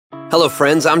Hello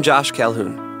friends, I'm Josh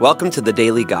Calhoun. Welcome to the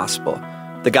Daily Gospel.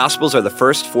 The Gospels are the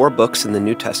first 4 books in the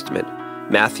New Testament: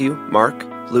 Matthew, Mark,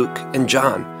 Luke, and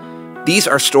John. These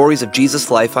are stories of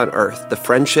Jesus' life on earth, the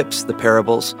friendships, the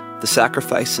parables, the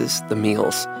sacrifices, the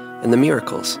meals, and the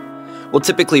miracles. We'll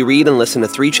typically read and listen to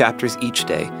 3 chapters each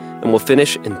day, and we'll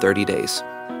finish in 30 days.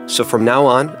 So from now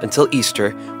on until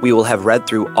Easter, we will have read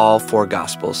through all 4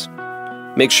 Gospels.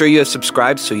 Make sure you have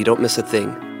subscribed so you don't miss a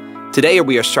thing. Today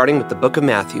we are starting with the book of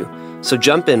Matthew, so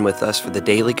jump in with us for the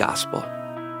Daily Gospel.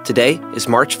 Today is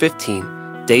March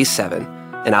 15, day 7,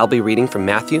 and I'll be reading from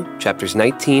Matthew chapters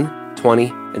 19, 20,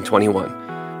 and 21.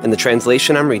 And the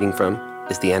translation I'm reading from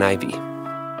is the NIV.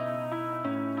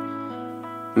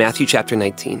 Matthew chapter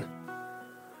 19.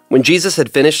 When Jesus had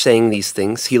finished saying these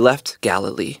things, he left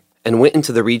Galilee and went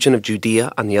into the region of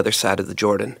Judea on the other side of the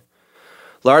Jordan.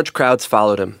 Large crowds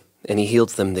followed him, and he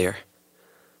healed them there.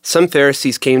 Some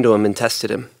Pharisees came to him and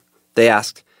tested him. They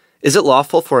asked, "Is it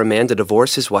lawful for a man to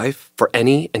divorce his wife for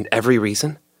any and every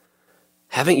reason?"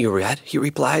 "Haven't you read," he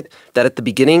replied, "that at the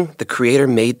beginning the Creator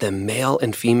made them male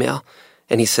and female?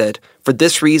 And he said, 'For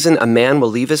this reason a man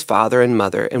will leave his father and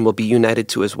mother and will be united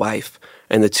to his wife,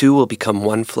 and the two will become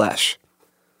one flesh.'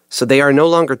 So they are no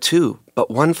longer two, but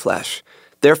one flesh.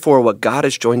 Therefore what God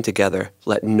has joined together,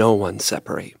 let no one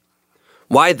separate."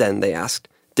 "Why then," they asked,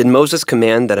 "did Moses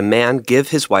command that a man give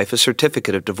his wife a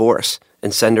certificate of divorce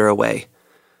and send her away?"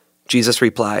 Jesus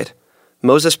replied,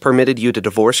 "Moses permitted you to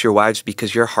divorce your wives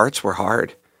because your hearts were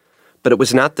hard. But it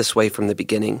was not this way from the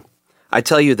beginning. I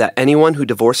tell you that anyone who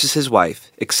divorces his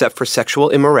wife, except for sexual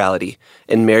immorality,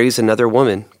 and marries another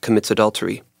woman, commits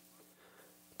adultery."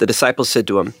 The disciples said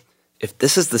to him, "If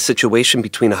this is the situation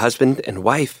between a husband and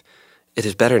wife, it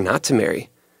is better not to marry."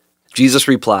 Jesus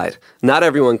replied, "Not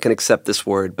everyone can accept this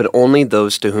word, but only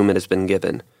those to whom it has been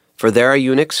given. For there are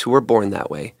eunuchs who were born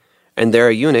that way, and there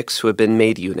are eunuchs who have been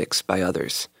made eunuchs by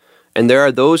others. And there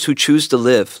are those who choose to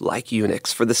live like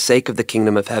eunuchs for the sake of the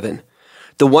kingdom of heaven.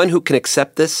 The one who can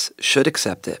accept this should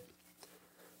accept it."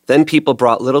 Then people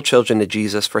brought little children to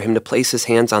Jesus for him to place his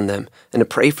hands on them and to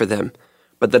pray for them,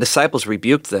 but the disciples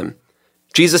rebuked them.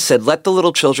 Jesus said, "Let the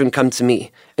little children come to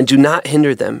me, and do not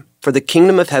hinder them, for the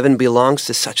kingdom of heaven belongs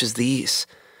to such as these."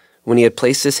 When he had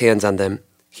placed his hands on them,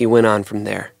 he went on from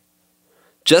there.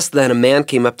 Just then a man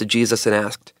came up to Jesus and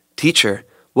asked, "Teacher,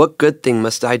 what good thing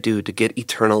must I do to get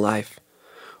eternal life?"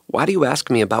 "Why do you ask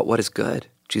me about what is good?"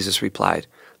 Jesus replied.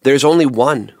 "There is only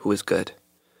one who is good.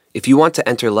 If you want to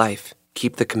enter life,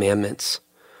 keep the commandments."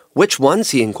 "Which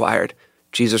ones?" he inquired.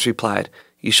 Jesus replied,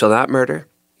 "You shall not murder,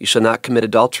 you shall not commit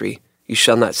adultery, you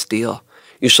shall not steal,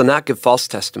 you shall not give false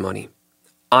testimony.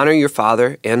 Honor your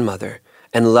father and mother,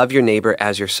 and love your neighbor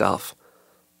as yourself."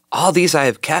 "All these I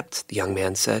have kept," the young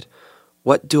man said.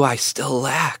 "What do I still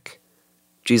lack?"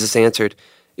 Jesus answered,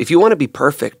 "If you want to be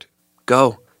perfect,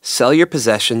 go, sell your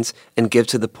possessions and give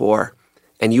to the poor,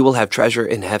 and you will have treasure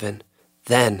in heaven.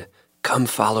 Then come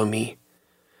follow me."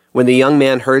 When the young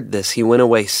man heard this, he went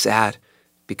away sad,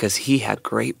 because he had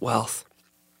great wealth.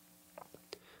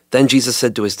 Then Jesus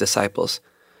said to his disciples,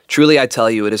 "Truly I tell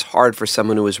you, it is hard for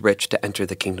someone who is rich to enter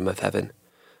the kingdom of heaven.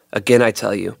 Again I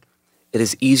tell you, it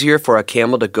is easier for a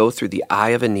camel to go through the eye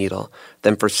of a needle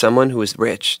than for someone who is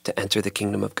rich to enter the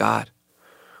kingdom of God."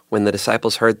 When the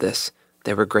disciples heard this,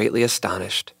 they were greatly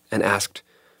astonished and asked,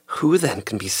 "Who then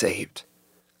can be saved?"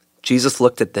 Jesus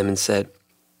looked at them and said,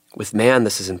 "With man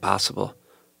this is impossible,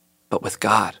 but with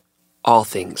God all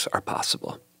things are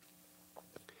possible."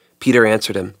 Peter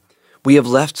answered him, "We have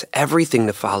left everything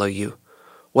to follow you.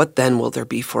 What then will there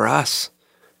be for us?"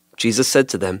 Jesus said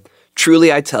to them,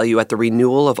 "Truly I tell you, at the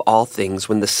renewal of all things,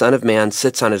 when the Son of Man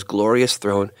sits on his glorious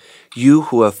throne, you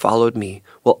who have followed me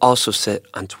will also sit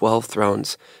on 12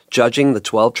 thrones, judging the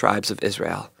 12 tribes of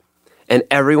Israel. And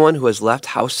everyone who has left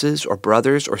houses or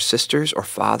brothers or sisters or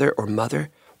father or mother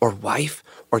or wife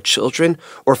or children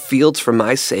or fields for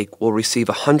my sake will receive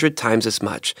 100 times as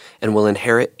much and will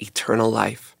inherit eternal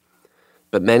life.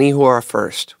 But many who are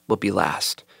first will be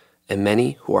last, and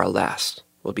many who are last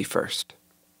will be first."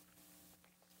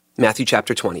 Matthew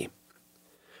chapter 20.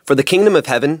 "For the kingdom of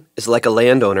heaven is like a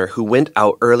landowner who went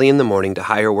out early in the morning to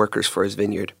hire workers for his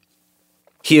vineyard.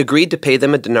 He agreed to pay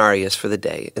them a denarius for the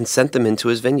day and sent them into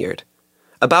his vineyard.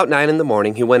 About 9 in the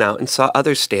morning he went out and saw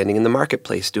others standing in the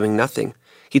marketplace doing nothing.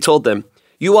 He told them,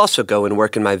 'You also go and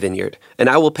work in my vineyard, and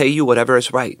I will pay you whatever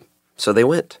is right.' So they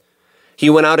went. He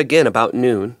went out again about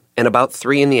noon, and about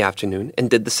 3 in the afternoon, and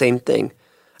did the same thing.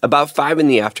 About 5 in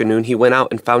the afternoon he went out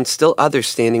and found still others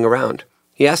standing around.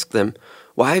 He asked them,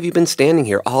 'Why have you been standing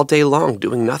here all day long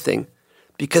doing nothing?'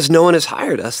 'Because no one has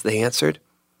hired us,' they answered.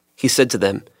 He said to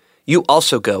them, 'You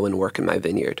also go and work in my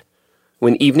vineyard.'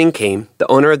 When evening came, the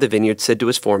owner of the vineyard said to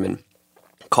his foreman,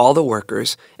 "Call the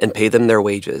workers and pay them their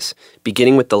wages,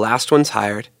 beginning with the last ones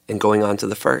hired and going on to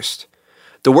the first."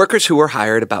 The workers who were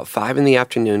hired about 5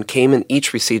 p.m. came and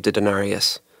each received a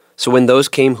denarius. So when those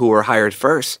came who were hired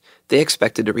first, they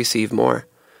expected to receive more.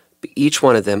 But each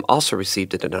one of them also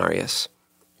received a denarius.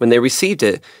 When they received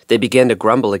it, they began to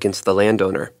grumble against the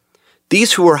landowner.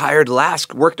 "These who were hired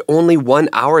last worked only 1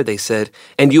 hour," they said,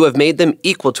 "and you have made them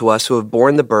equal to us who have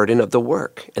borne the burden of the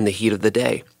work and the heat of the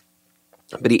day."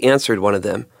 But he answered one of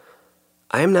them,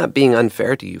 "I am not being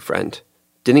unfair to you, friend.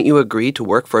 Didn't you agree to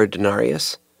work for a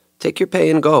denarius? Take your pay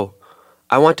and go.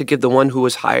 I want to give the one who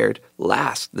was hired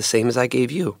last the same as I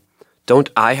gave you. Don't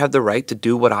I have the right to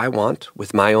do what I want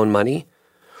with my own money?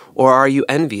 Or are you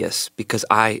envious because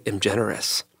I am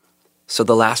generous? So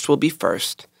the last will be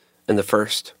first, and the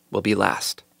first will be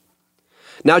last."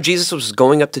 Now Jesus was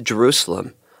going up to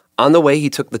Jerusalem. On the way he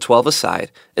took the 12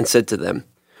 aside and said to them,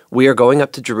 "We are going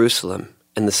up to Jerusalem,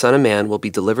 and the Son of Man will be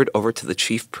delivered over to the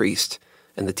chief priests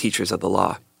and the teachers of the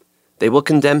law. They will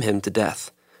condemn him to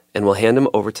death, and will hand him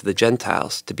over to the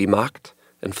Gentiles to be mocked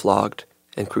and flogged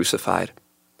and crucified.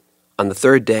 On the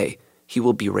third day, he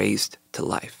will be raised to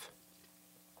life."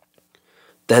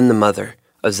 Then the mother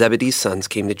of Zebedee's sons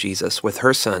came to Jesus with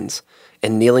her sons,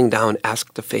 and kneeling down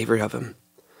asked a favor of him.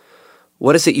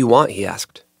 "What is it you want?" he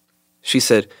asked. She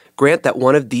said, "Grant that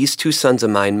one of these 2 sons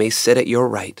of mine may sit at your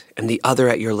right and the other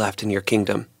at your left in your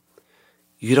kingdom."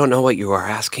 "You don't know what you are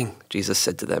asking," Jesus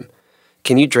said to them.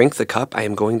 "Can you drink the cup I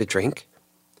am going to drink?"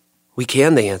 "We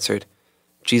can," they answered.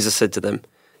 Jesus said to them,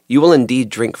 "You will indeed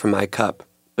drink from my cup,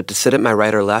 but to sit at my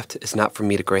right or left is not for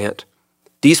me to grant.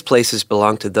 These places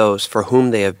belong to those for whom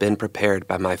they have been prepared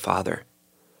by my Father."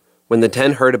 When the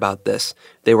 10 heard about this,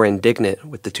 they were indignant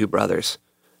with the 2 brothers.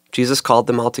 Jesus called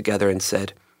them all together and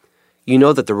said, "You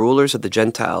know that the rulers of the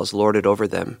Gentiles lord it over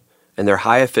them, and their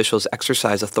high officials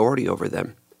exercise authority over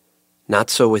them. Not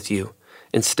so with you.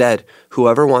 Instead,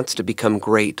 whoever wants to become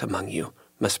great among you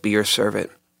must be your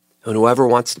servant, and whoever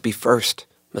wants to be first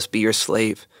must be your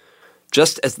slave.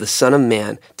 Just as the Son of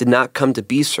Man did not come to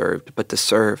be served, but to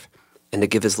serve, and to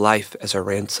give his life as a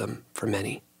ransom for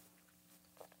many."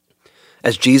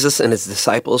 As Jesus and his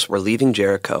disciples were leaving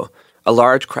Jericho, a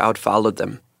large crowd followed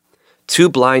them. 2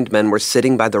 blind men were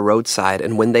sitting by the roadside,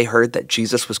 and when they heard that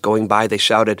Jesus was going by, they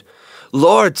shouted,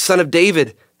 "Lord, Son of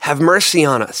David, have mercy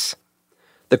on us."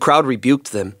 The crowd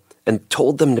rebuked them and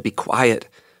told them to be quiet,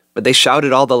 but they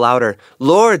shouted all the louder,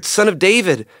 "Lord, Son of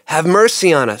David, have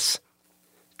mercy on us."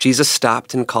 Jesus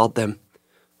stopped and called them.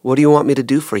 "What do you want me to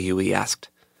do for you?" he asked.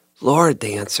 "Lord,"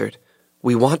 they answered,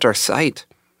 "we want our sight."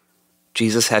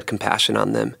 Jesus had compassion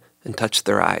on them and touched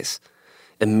their eyes.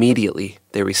 Immediately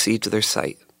they received their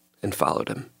sight and followed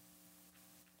him.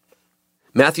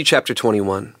 Matthew chapter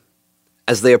 21.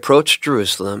 As they approached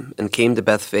Jerusalem and came to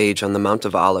Bethphage on the Mount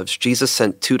of Olives, Jesus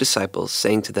sent 2 disciples,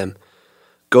 saying to them,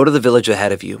 "Go to the village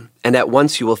ahead of you, and at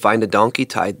once you will find a donkey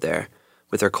tied there,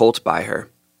 with her colt by her.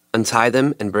 Untie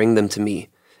them and bring them to me.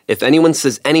 If anyone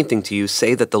says anything to you,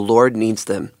 say that the Lord needs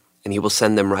them, and he will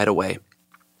send them right away."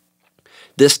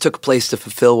 This took place to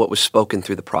fulfill what was spoken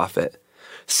through the prophet.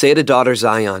 "Say to daughter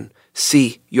Zion,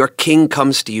 see, your king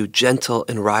comes to you gentle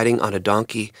and riding on a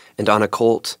donkey and on a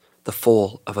colt, the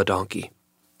foal of a donkey."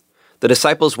 The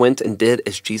disciples went and did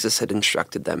as Jesus had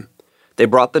instructed them. They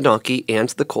brought the donkey and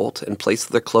the colt and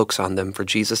placed their cloaks on them for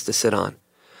Jesus to sit on.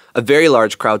 A very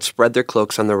large crowd spread their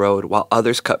cloaks on the road, while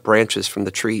others cut branches from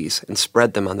the trees and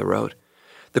spread them on the road.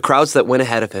 The crowds that went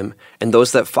ahead of him and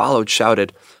those that followed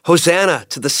shouted, "Hosanna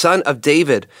to the Son of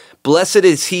David! Blessed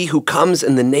is he who comes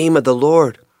in the name of the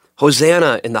Lord!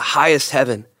 Hosanna in the highest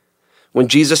heaven!" When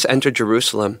Jesus entered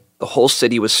Jerusalem, the whole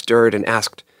city was stirred and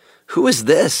asked, "Who is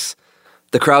this?"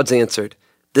 The crowds answered,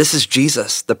 "This is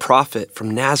Jesus, the prophet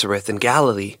from Nazareth in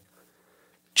Galilee."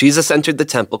 Jesus entered the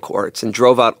temple courts and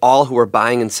drove out all who were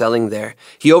buying and selling there.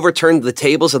 He overturned the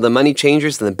tables of the money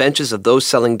changers and the benches of those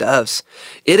selling doves.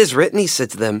 "It is written," he said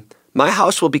to them, "My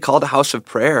house will be called a house of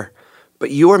prayer,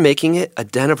 but you are making it a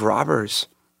den of robbers."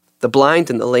 The blind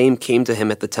and the lame came to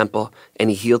him at the temple, and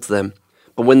he healed them.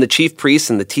 But when the chief priests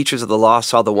and the teachers of the law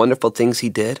saw the wonderful things he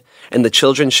did, and the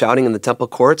children shouting in the temple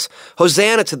courts,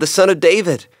 "Hosanna to the Son of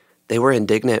David," they were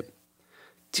indignant.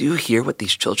 "Do you hear what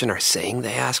these children are saying?"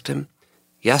 they asked him.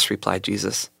 "Yes," replied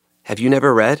Jesus. "Have you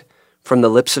never read? From the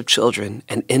lips of children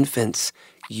and infants,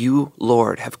 you,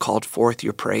 Lord, have called forth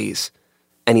your praise."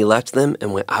 And he left them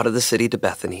and went out of the city to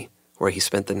Bethany, where he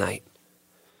spent the night.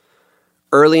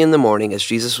 Early in the morning, as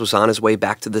Jesus was on his way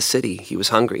back to the city, he was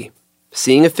hungry.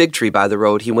 Seeing a fig tree by the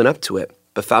road, he went up to it,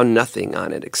 but found nothing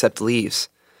on it except leaves.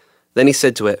 Then he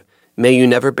said to it, "May you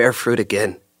never bear fruit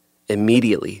again."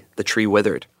 Immediately the tree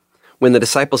withered. When the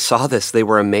disciples saw this, they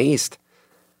were amazed.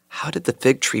 "How did the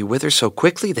fig tree wither so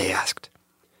quickly?" they asked.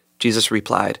 Jesus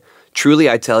replied, "Truly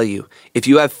I tell you, if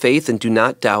you have faith and do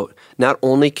not doubt, not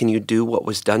only can you do what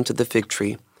was done to the fig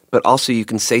tree, but also you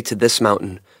can say to this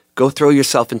mountain, 'Go throw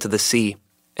yourself into the sea,'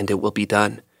 and it will be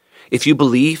done. If you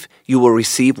believe, you will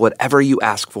receive whatever you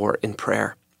ask for in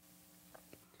prayer."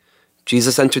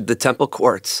 Jesus entered the temple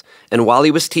courts, and while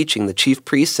he was teaching, the chief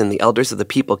priests and the elders of the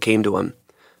people came to him.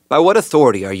 "By what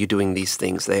authority are you doing these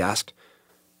things?" they asked.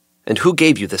 "And who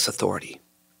gave you this authority?"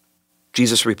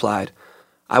 Jesus replied,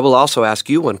 "I will also ask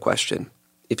you one question.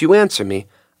 If you answer me,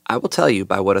 I will tell you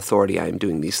by what authority I am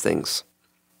doing these things.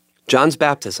 John's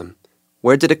baptism,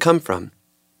 where did it come from?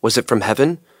 Was it from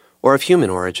heaven or of human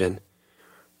origin?"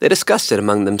 They discussed it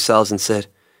among themselves and said,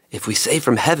 "If we say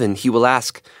from heaven, he will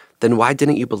ask, 'Then why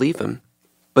didn't you believe him?'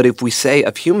 But if we say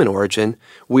of human origin,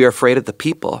 we are afraid of the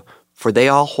people, for they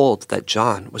all hold that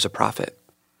John was a prophet."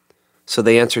 So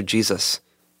they answered Jesus,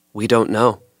 "We don't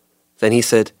know." Then he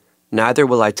said, "Neither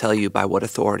will I tell you by what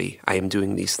authority I am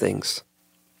doing these things."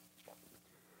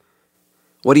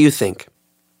 What do you think?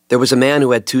 There was a man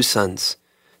who had 2 sons.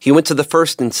 He went to the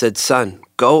first and said, "Son,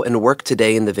 go and work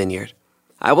today in the vineyard."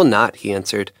 "I will not," he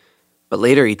answered. But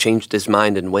later he changed his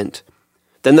mind and went.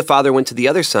 Then the father went to the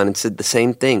other son and said the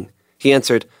same thing. He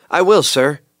answered, "I will,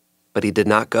 sir." But he did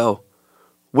not go.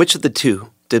 Which of the 2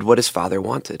 did what his father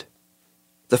wanted?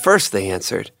 "The first," they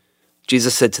answered.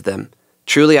 Jesus said to them,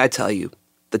 "Truly I tell you,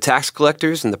 the tax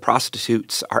collectors and the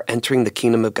prostitutes are entering the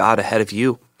kingdom of God ahead of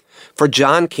you. For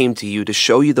John came to you to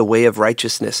show you the way of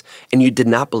righteousness, and you did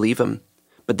not believe him.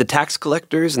 But the tax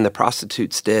collectors and the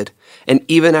prostitutes did, and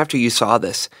even after you saw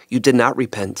this, you did not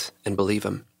repent and believe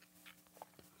him."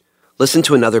 Listen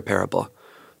to another parable.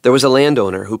 There was a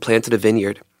landowner who planted a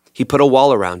vineyard. He put a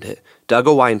wall around it, dug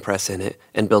a winepress in it,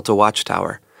 and built a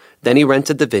watchtower. Then he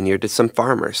rented the vineyard to some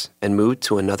farmers and moved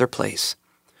to another place.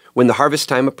 When the harvest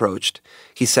time approached,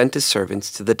 he sent his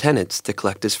servants to the tenants to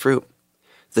collect his fruit.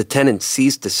 The tenants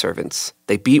seized his servants.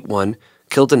 They beat one,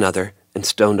 killed another, and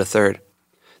stoned a third.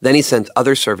 Then he sent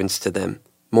other servants to them,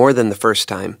 more than the first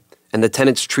time, and the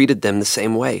tenants treated them the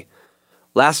same way.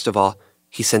 Last of all,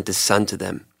 he sent his son to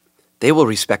them. "They will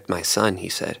respect my son," he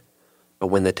said. But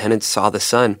when the tenants saw the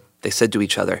son, they said to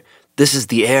each other, "This is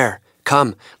the heir.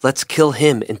 Come, let's kill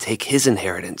him and take his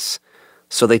inheritance."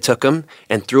 So they took him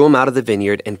and threw him out of the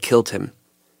vineyard and killed him.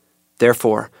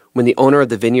 Therefore, when the owner of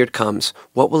the vineyard comes,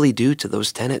 what will he do to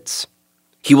those tenants?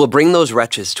 "He will bring those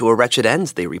wretches to a wretched end,"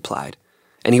 they replied,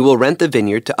 "and he will rent the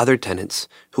vineyard to other tenants,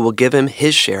 who will give him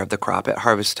his share of the crop at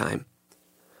harvest time."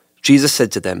 Jesus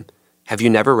said to them, "Have you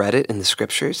never read it in the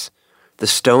Scriptures? The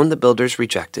stone the builders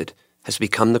rejected has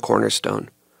become the cornerstone.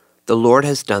 The Lord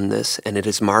has done this, and it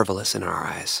is marvelous in our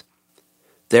eyes.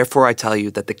 Therefore I tell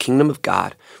you that the kingdom of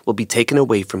God will be taken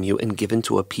away from you and given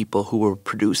to a people who will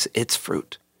produce its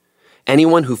fruit.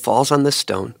 Anyone who falls on this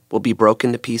stone will be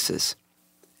broken to pieces.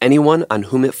 Anyone on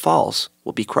whom it falls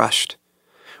will be crushed."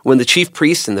 When the chief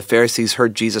priests and the Pharisees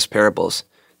heard Jesus' parables,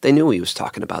 they knew he was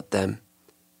talking about them.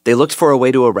 They looked for a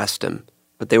way to arrest him,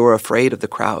 but they were afraid of the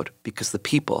crowd because the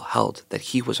people held that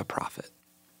he was a prophet.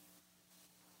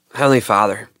 Heavenly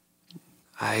Father,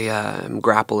 I am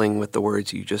grappling with the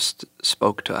words you just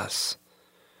spoke to us,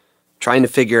 trying to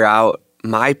figure out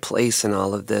my place in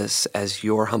all of this as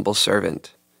your humble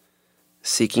servant,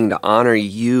 seeking to honor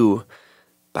you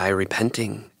by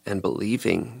repenting and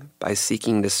believing, by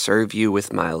seeking to serve you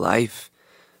with my life,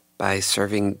 by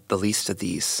serving the least of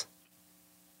these.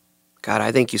 God,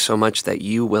 I thank you so much that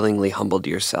you willingly humbled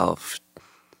yourself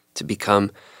to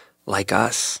become like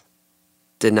us,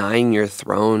 denying your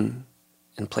throne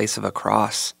in place of a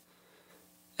cross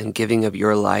and giving of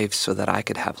your life so that I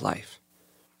could have life.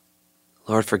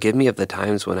 Lord, forgive me of the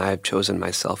times when I have chosen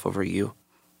myself over you.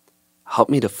 Help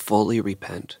me to fully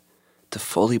repent, to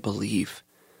fully believe,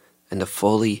 and to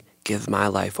fully give my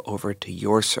life over to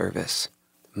your service,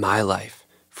 my life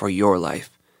for your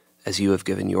life, as you have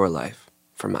given your life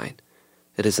for mine.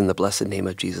 It is in the blessed name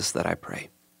of Jesus that I pray.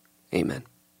 Amen.